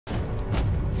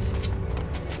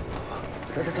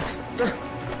这。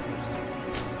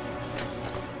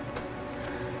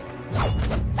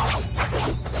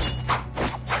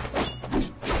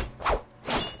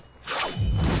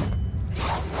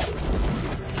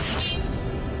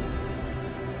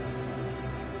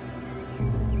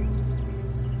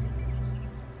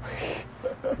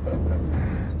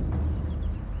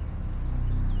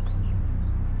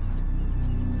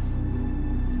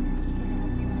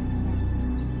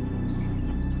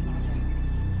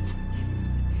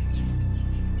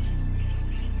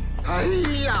哎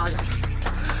呀呀！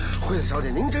惠子小姐，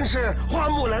您真是花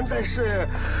木兰在世，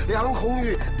梁红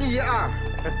玉第二。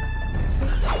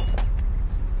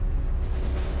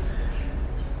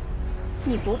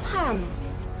你不怕吗？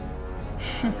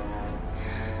哼，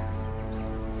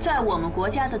在我们国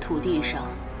家的土地上，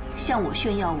向我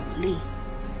炫耀武力，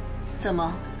怎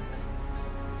么？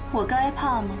我该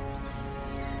怕吗？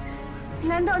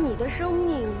难道你的生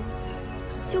命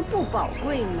就不宝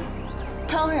贵吗？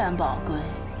当然宝贵。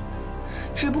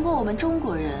 只不过我们中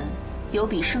国人有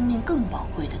比生命更宝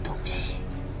贵的东西，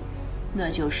那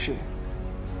就是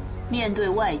面对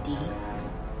外敌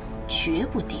绝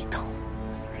不低头。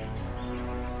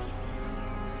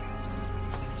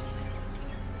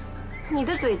你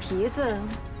的嘴皮子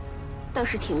倒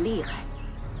是挺厉害。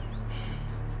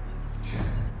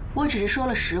我只是说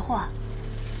了实话。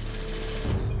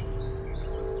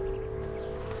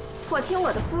我听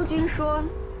我的夫君说。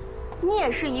 你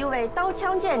也是一位刀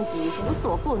枪剑戟无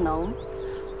所不能，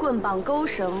棍棒钩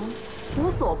绳无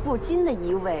所不精的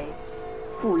一位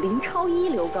武林超一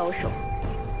流高手。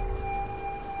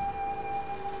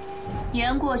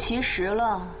言过其实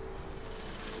了。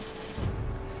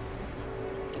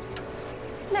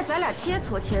那咱俩切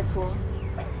磋切磋，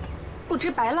不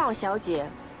知白浪小姐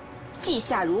意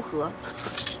下如何？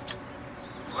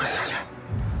惠子小姐，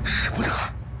使不得。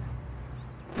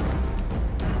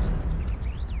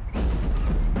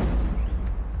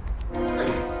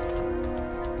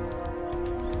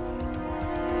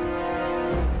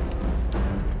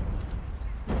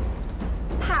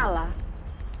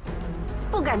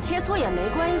 不敢切磋也没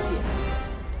关系，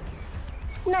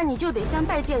那你就得像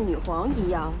拜见女皇一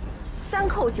样，3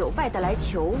叩9拜的来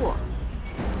求我。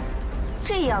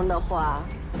这样的话，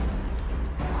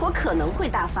我可能会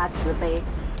大发慈悲。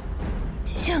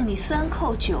向你3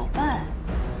叩9拜？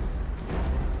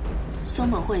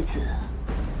松本惠子，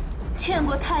见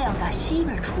过太阳打西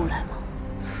边出来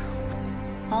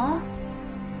吗？啊？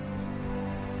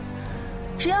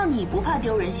只要你不怕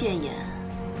丢人现眼。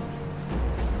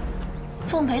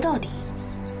 奉陪到底。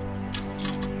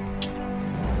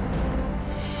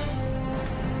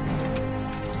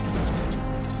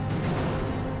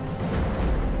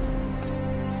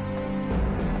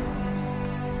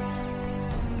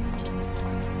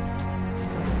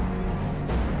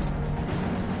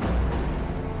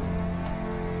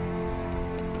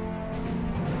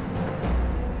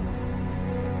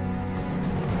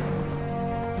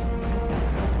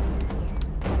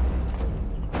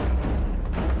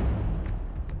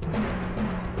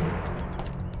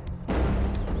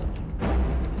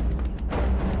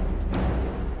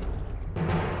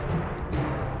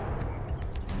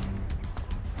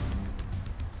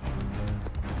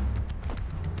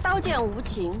刀剑无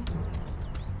情，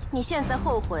你现在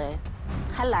后悔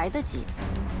还来得及。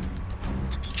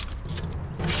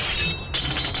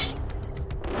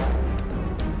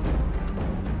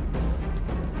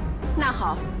那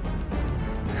好，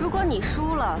如果你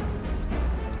输了，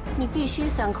你必须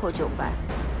3叩9拜。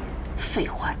废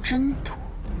话真多。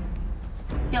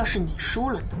要是你输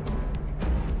了呢？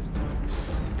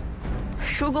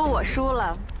如果我输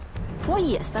了，我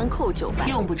也3叩9拜。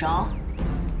用不着。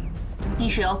 你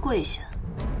只要跪下，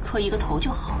磕一个头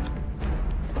就好了。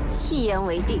一言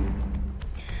为定。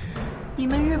你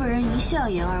们日本人一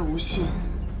向言而无信，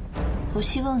我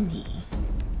希望你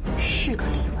是个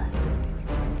例外。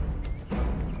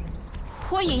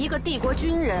我以一个帝国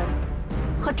军人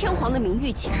和天皇的名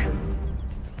誉起誓。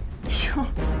哟，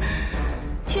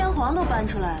天皇都搬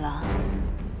出来了。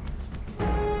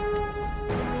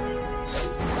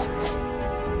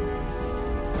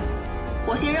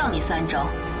我先让你3招。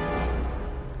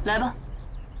 来吧。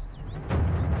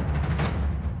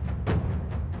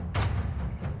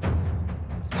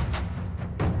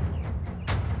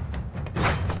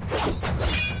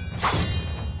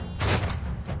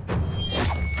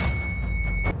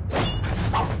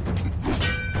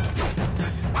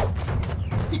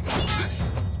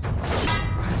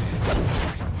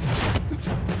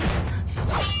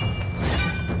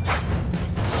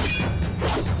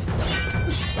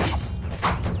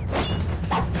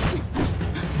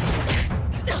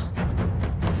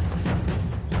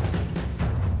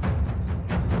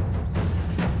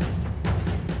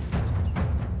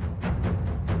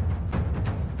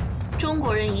中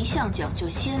国人一向讲究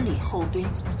先礼后兵，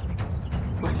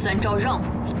我3招让过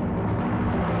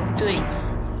了，对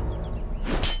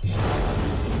你，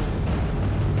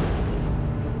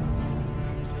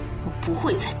我不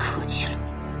会再客气了。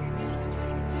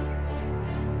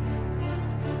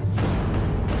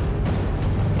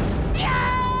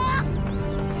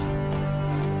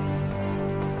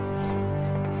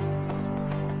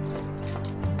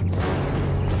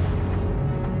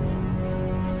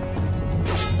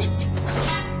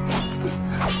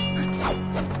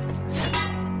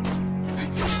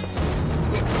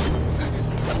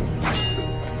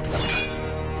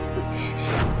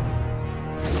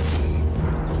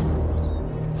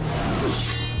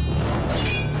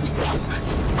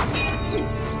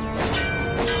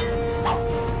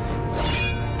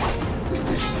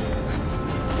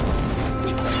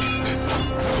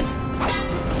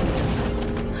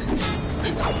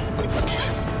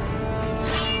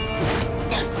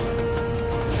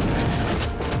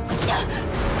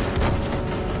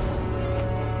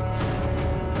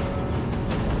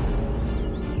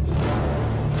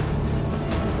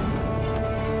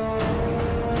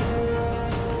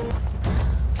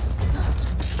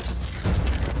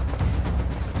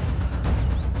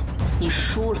你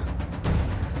输了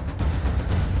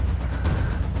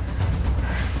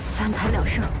，3盘2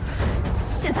胜，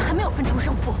现在还没有分出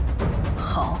胜负。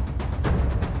好，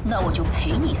那我就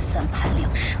陪你3盘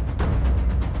2胜。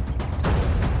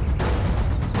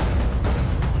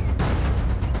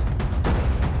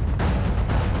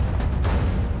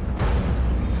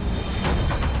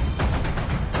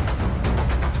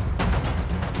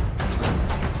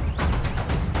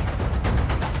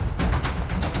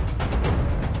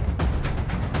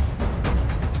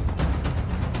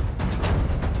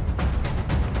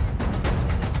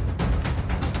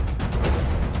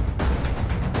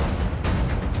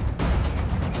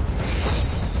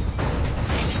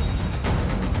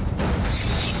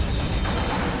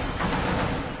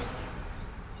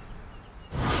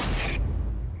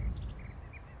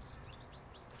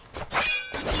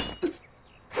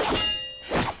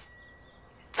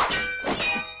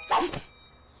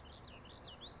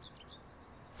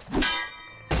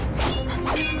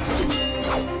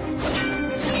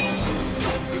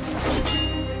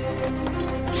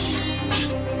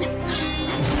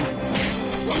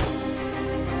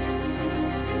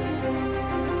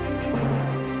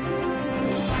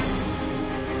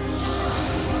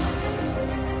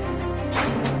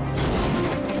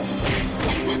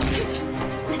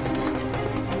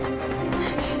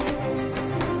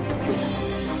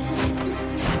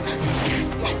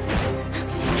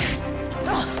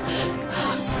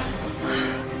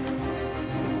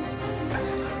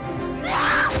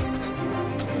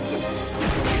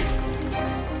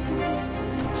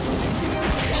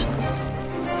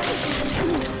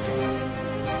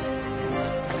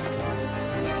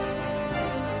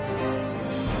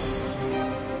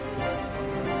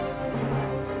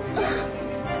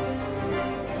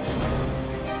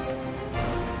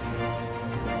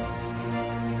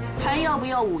还要不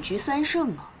要5局3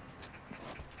胜啊？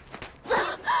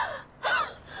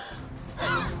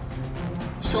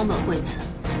松本惠子，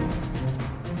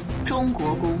中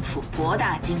国功夫博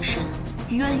大精深，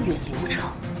源远流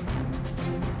长，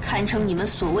堪称你们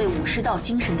所谓武士道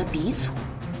精神的鼻祖。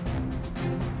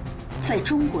在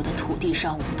中国的土地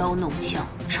上舞刀弄枪，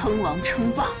称王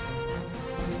称霸，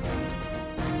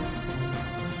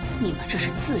你们这是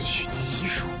自取其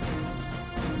辱。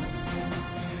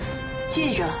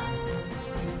记着，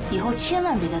以后千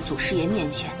万别在祖师爷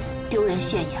面前丢人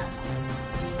现眼了，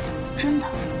真的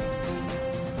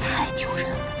太丢人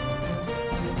了。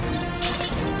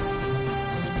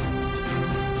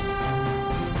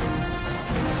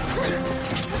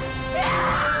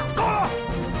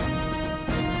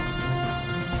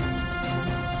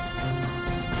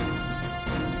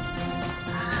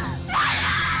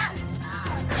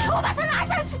给我把他拉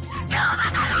下去！给我把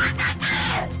他拉下去！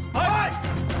哎！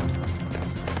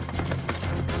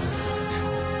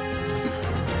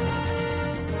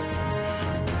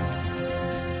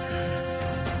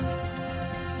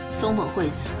松本惠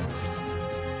子，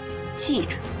记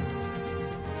着，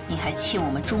你还欠我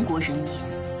们中国人民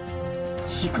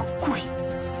一个跪。